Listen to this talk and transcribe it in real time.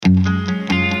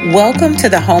Welcome to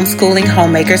the Homeschooling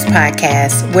Homemakers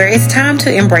Podcast, where it's time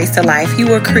to embrace the life you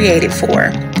were created for.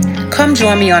 Come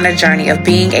join me on a journey of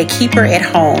being a keeper at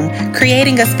home,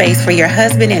 creating a space for your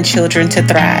husband and children to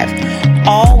thrive,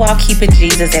 all while keeping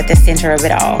Jesus at the center of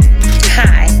it all.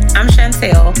 Hi, I'm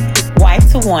Chantel,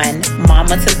 wife to one,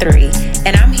 mama to three,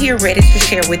 and I'm here ready to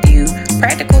share with you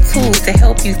practical tools to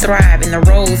help you thrive in the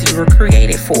roles you were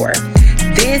created for.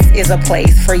 This is a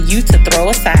place for you to throw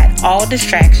aside all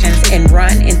distractions and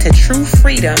run into true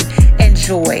freedom and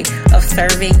joy of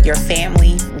serving your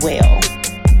family well.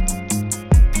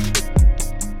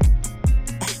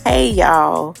 Hey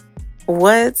y'all,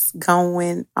 what's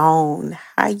going on?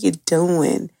 How you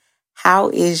doing? How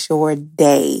is your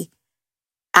day?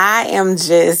 I am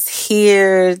just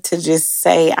here to just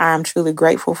say I'm truly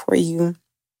grateful for you.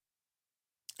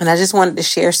 And I just wanted to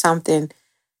share something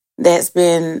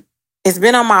it's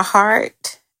been on my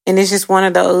heart, and it's just one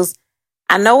of those,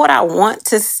 I know what I want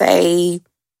to say,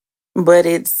 but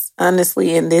it's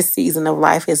honestly in this season of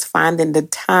life is finding the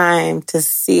time to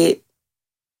sit,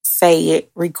 say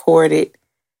it, record it,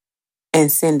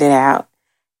 and send it out.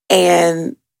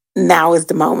 And now is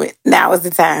the moment. Now is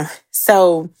the time.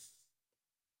 So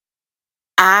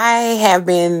I have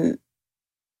been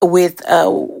with a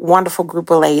wonderful group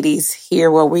of ladies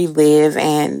here where we live,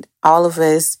 and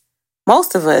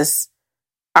most of us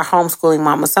are homeschooling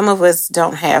mamas. Some of us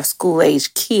don't have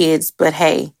school-age kids, but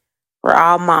hey, we're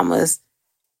all mamas,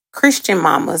 Christian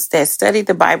mamas that study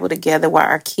the Bible together while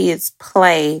our kids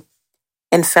play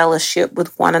and fellowship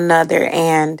with one another.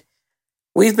 And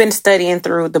we've been studying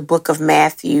through the book of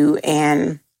Matthew,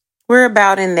 and we're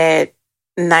about in that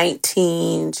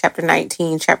chapter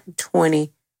 19, chapter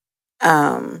 20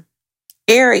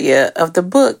 area of the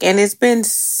book. And it's been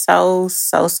so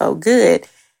good.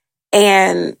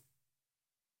 And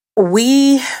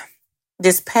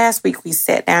this past week, we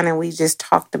sat down and we just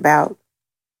talked about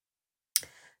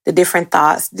the different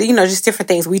thoughts, just different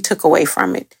things we took away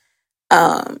from it.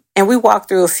 And we walked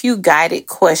through a few guided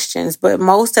questions, but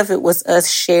most of it was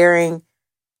us sharing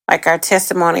like our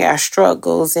testimony, our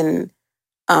struggles, and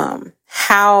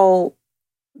how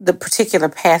the particular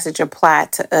passage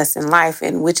applied to us in life,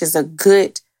 and which is a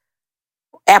good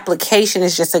application,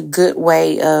 is just a good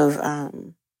way of,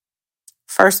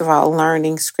 first of all,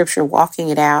 learning scripture, walking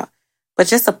it out, but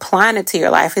just applying it to your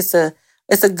life. It's a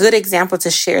good example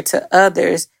to share to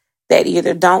others that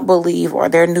either don't believe or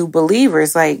they're new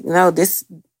believers. Like, no,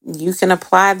 you can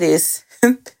apply this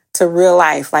to real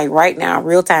life, like right now,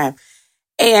 real time.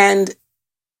 And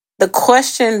the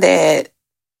question that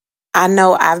I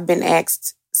know I've been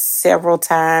asked several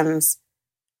times,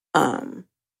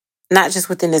 not just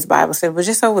within this Bible study, but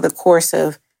just over the course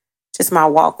of just my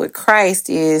walk with Christ,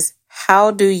 is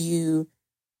how do you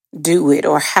do it?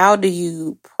 Or how do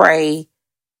you pray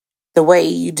the way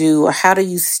you do? Or how do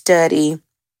you study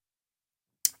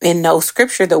and know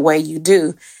scripture the way you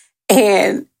do?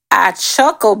 And I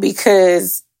chuckle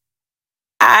because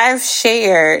I've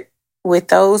shared with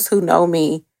those who know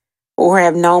me or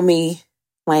have known me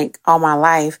like all my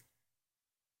life,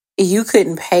 you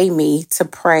couldn't pay me to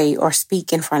pray or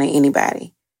speak in front of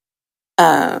anybody.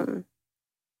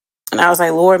 And I was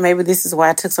like, Lord, maybe this is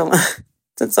why it took so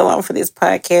long for this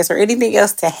podcast or anything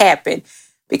else to happen,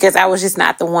 because I was just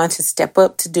not the one to step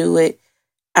up to do it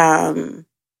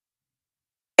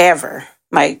ever.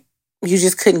 Like, you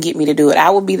just couldn't get me to do it.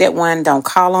 I would be that one. Don't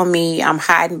call on me. I'm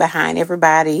hiding behind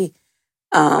everybody.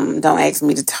 Don't ask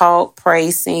me to talk,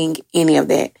 pray, sing, any of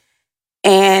that.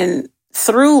 And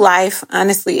through life,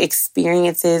 honestly,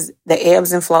 experiences, the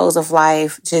ebbs and flows of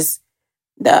life, just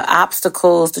the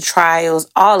obstacles, the trials,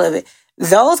 all of it,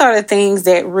 those are the things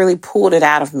that really pulled it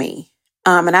out of me.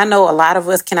 And I know a lot of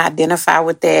us can identify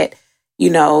with that.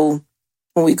 When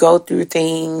we go through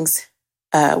things,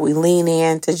 we lean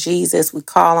into Jesus, we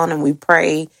call on him, we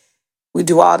pray, we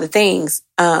do all the things,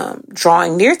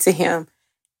 drawing near to him.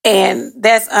 And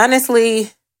that's honestly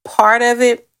part of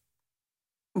it.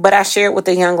 But I shared with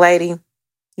the young lady,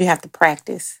 you have to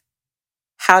practice.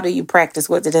 How do you practice?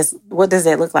 What does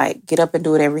that look like? Get up and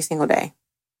do it every single day.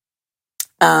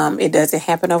 It doesn't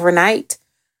happen overnight.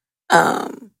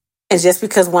 And just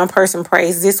because one person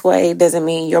prays this way doesn't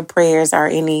mean your prayers are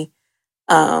any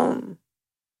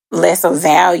less of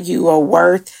value or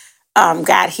worth.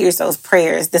 God hears those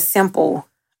prayers, the simple.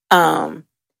 But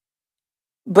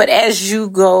as you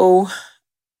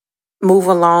move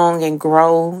along and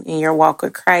grow in your walk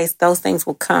with Christ, those things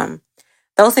will come.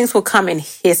 Those things will come in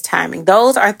his timing.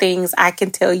 Those are things I can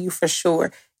tell you for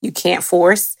sure you can't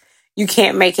force. You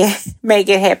can't make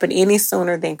it happen any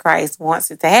sooner than Christ wants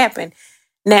it to happen.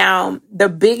 Now, the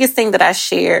biggest thing that I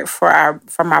shared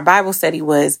from our Bible study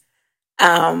was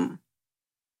Um,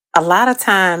 a lot of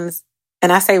times,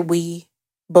 and I say we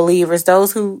believers,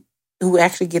 those who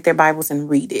actually get their Bibles and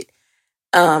read it.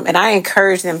 And I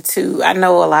encourage them to. I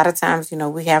know a lot of times,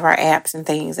 we have our apps and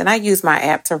things, and I use my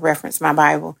app to reference my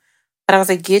Bible. But I was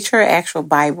like, get your actual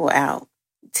Bible out,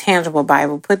 tangible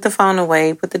Bible. Put the phone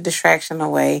away, put the distraction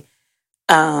away.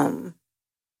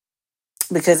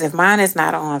 Because if mine is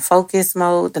not on focus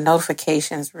mode, the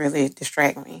notifications really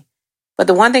distract me. But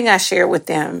the one thing I shared with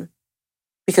them,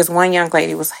 because one young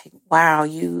lady was like, wow,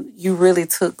 you really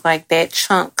took like that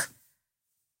chunk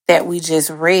that we just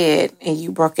read and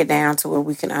you broke it down to where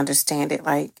we can understand it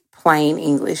like plain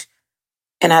English.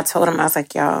 And I told him, I was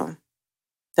like, y'all,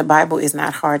 the Bible is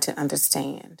not hard to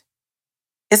understand.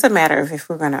 It's a matter of if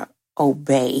we're going to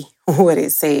obey what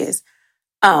it says.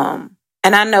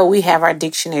 And I know we have our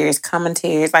dictionaries,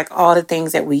 commentaries, like all the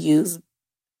things that we use,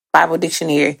 Bible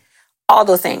dictionary, all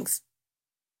those things.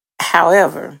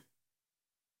 However,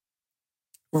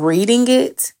 reading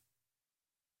it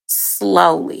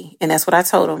slowly, and that's what I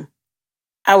told him.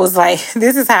 I was like,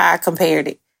 this is how I compared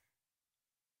it.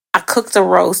 I cooked a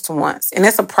roast once, and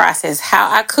it's a process.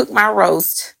 How I cook my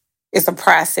roast is a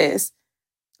process.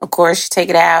 Of course, you take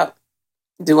it out,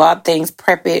 do all things,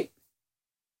 prep it.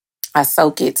 I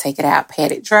soak it, take it out,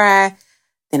 pat it dry.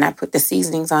 Then I put the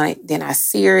seasonings on it. Then I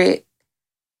sear it,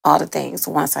 all the things.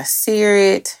 Once I sear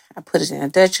it, I put it in a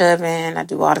Dutch oven. I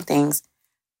do all the things.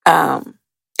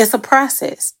 It's a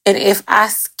process. And if I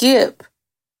skip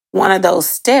one of those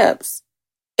steps,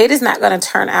 it is not going to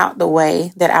turn out the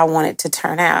way that I want it to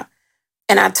turn out.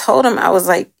 And I told him, I was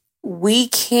like, we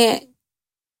can't,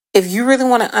 if you really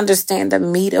want to understand the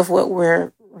meat of what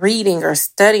we're reading or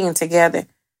studying together,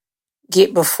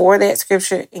 get before that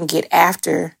scripture and get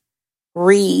after.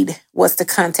 Read what's the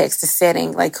context, the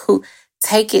setting, like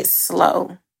take it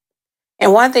slow.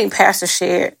 And one thing Pastor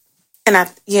shared, and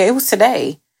it was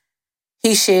today.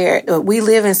 He shared, we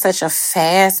live in such a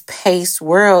fast-paced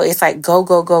world. It's like go,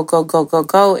 go, go, go, go, go,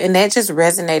 go. And that just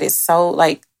resonated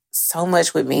so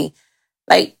much with me.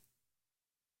 Like,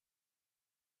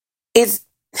 it's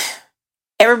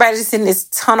everybody's just in this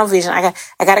tunnel vision. I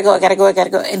gotta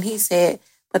go. And he said,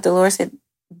 but the Lord said,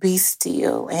 be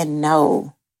still and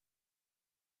know.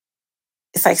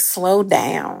 It's like slow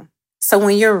down. So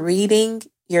when you're reading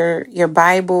your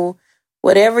Bible,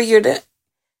 whatever you're doing,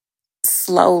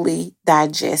 slowly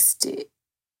digest it.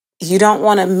 You don't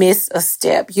want to miss a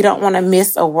step. You don't want to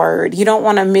miss a word. You don't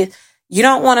want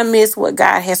to miss what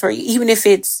God has for you, even if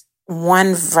it's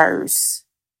one verse.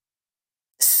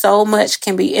 So much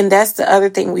can be, and that's the other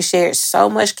thing we shared, so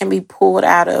much can be pulled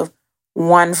out of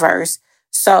one verse.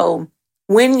 So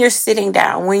when you're sitting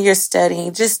down, when you're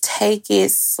studying, just take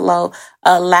it slow.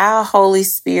 Allow Holy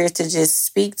Spirit to just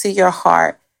speak to your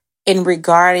heart in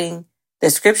regarding the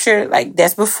scripture, like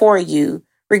that's before you,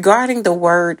 regarding the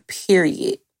word,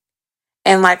 period.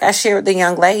 And like I shared with the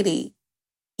young lady,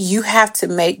 you have to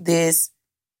make this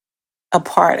a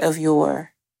part of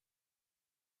your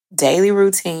daily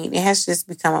routine. It has just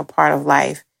become a part of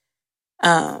life,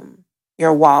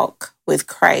 your walk with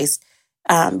Christ.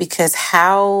 Because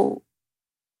how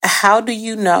do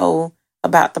you know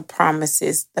about the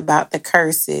promises, about the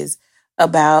curses,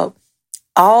 about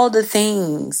all the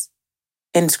things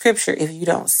in scripture if you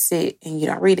don't sit and you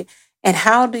don't read it? And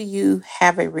how do you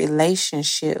have a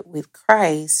relationship with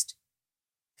Christ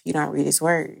if you don't read his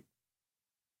word?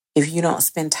 If you don't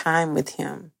spend time with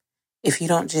him? If you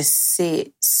don't just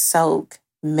sit, soak,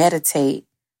 meditate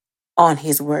on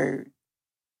his word?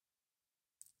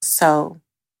 So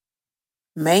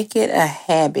make it a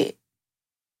habit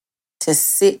to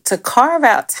sit, to carve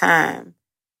out time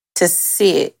to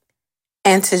sit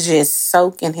and to just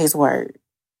soak in his word.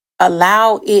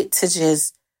 Allow it to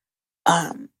just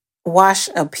wash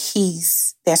a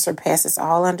peace that surpasses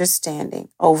all understanding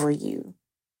over you.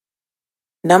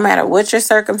 No matter what your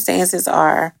circumstances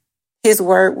are, his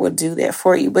word will do that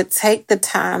for you. But take the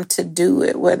time to do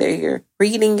it, whether you're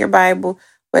reading your Bible,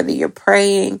 whether you're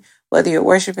praying, whether you're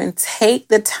worshiping. Take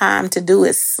the time to do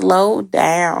it. Slow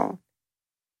down.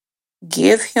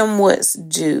 Give him what's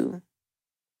due.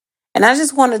 And I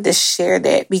just wanted to share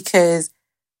that because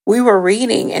we were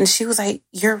reading and she was like,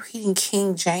 you're reading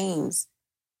King James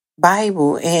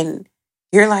Bible. And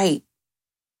you're like,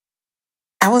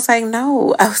 I was like,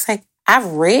 no. I was like,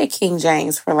 I've read King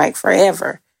James for like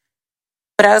forever.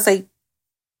 But I was like,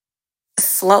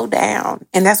 slow down.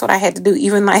 And that's what I had to do.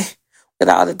 Even like with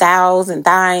all the thous and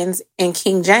thines in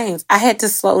King James, I had to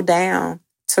slow down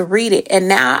to read it. And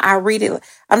now I read it.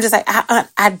 I'm just like,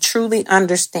 I truly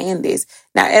understand this.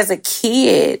 Now, as a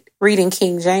kid reading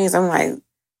King James, I'm like,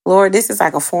 Lord, this is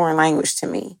like a foreign language to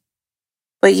me.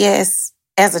 But yes,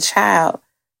 as a child.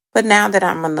 But now that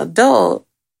I'm an adult,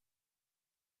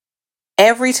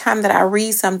 every time that I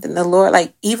read something, the Lord,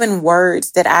 like even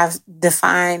words that I've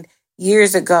defined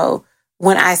years ago,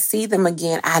 when I see them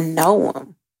again, I know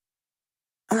them.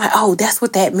 I'm like, oh, that's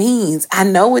what that means. I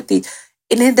know what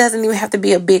and it doesn't even have to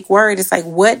be a big word. It's like,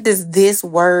 what does this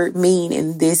word mean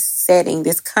in this setting,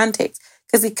 this context?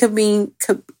 Because it could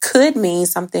mean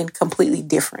something completely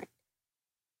different.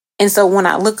 And so when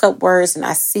I look up words and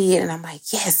I see it and I'm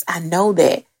like, yes, I know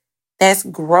that. That's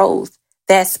growth.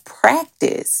 That's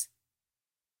practice.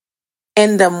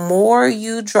 And the more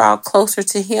you draw closer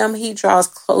to him, he draws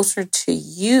closer to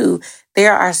you.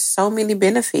 There are so many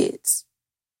benefits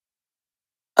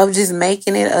of just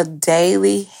making it a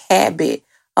daily habit,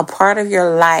 a part of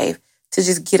your life, to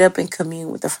just get up and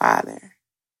commune with the Father.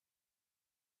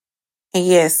 And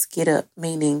yes, get up,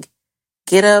 meaning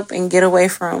get up and get away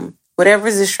from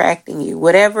whatever's distracting you,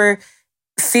 whatever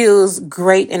feels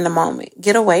great in the moment.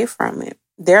 Get away from it.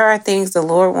 There are things the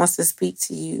Lord wants to speak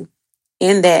to you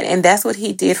in that. And that's what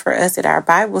he did for us at our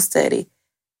Bible study.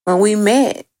 When we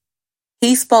met,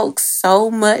 he spoke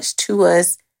so much to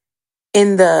us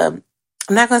in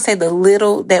I'm not going to say the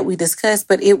little that we discussed,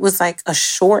 but it was like a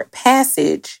short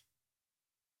passage,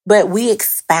 but we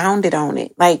expounded on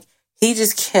it. Like he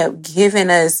just kept giving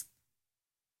us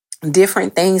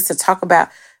different things to talk about,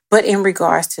 but in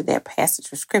regards to that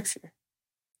passage of scripture.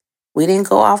 We didn't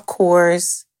go off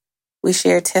course. We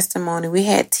shared testimony. We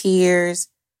had tears.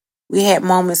 We had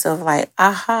moments of like,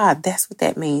 aha, that's what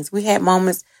that means. We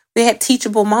had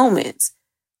teachable moments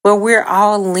where we're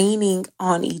all leaning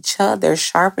on each other,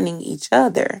 sharpening each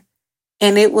other.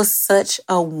 And it was such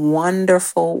a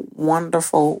wonderful,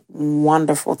 wonderful,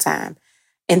 wonderful time.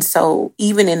 And so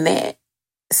even in that,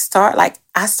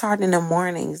 I start in the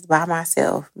mornings by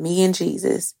myself, me and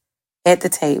Jesus at the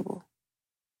table.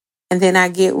 And then I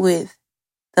get with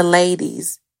the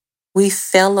ladies. We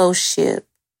fellowship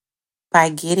by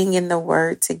getting in the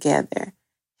word together,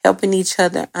 helping each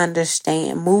other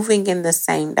understand, moving in the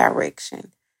same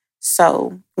direction.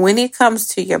 So when it comes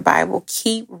to your Bible,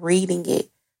 keep reading it.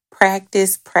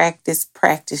 Practice, practice,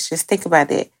 practice. Just think about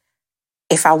it.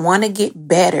 If I want to get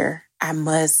better, I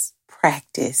must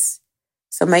practice.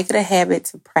 So make it a habit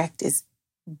to practice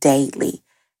daily.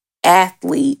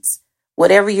 Athletes,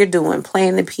 whatever you're doing,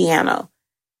 playing the piano,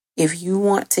 if you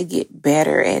want to get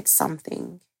better at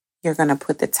something, you're going to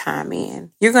put the time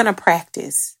in. You're going to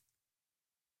practice.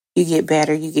 You get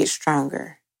better, you get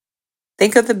stronger.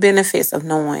 Think of the benefits of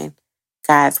knowing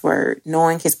God's word,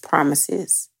 knowing his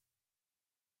promises,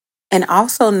 and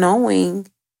also knowing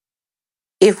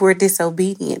if we're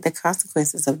disobedient, the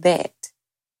consequences of that.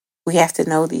 We have to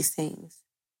know these things.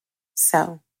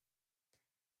 So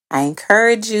I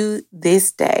encourage you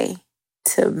this day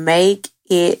to make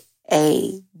it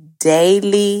a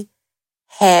daily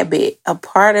habit, a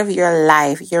part of your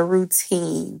life, your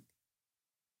routine,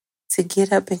 to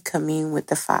get up and commune with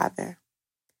the Father.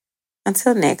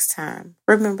 Until next time,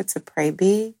 remember to pray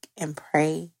big and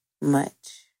pray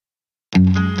much.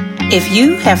 If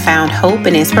you have found hope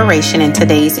and inspiration in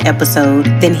today's episode,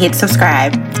 then hit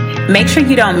subscribe. Make sure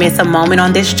you don't miss a moment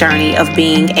on this journey of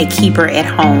being a keeper at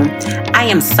home. I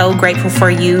am so grateful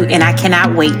for you, and I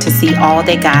cannot wait to see all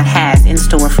that God has in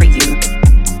store for you.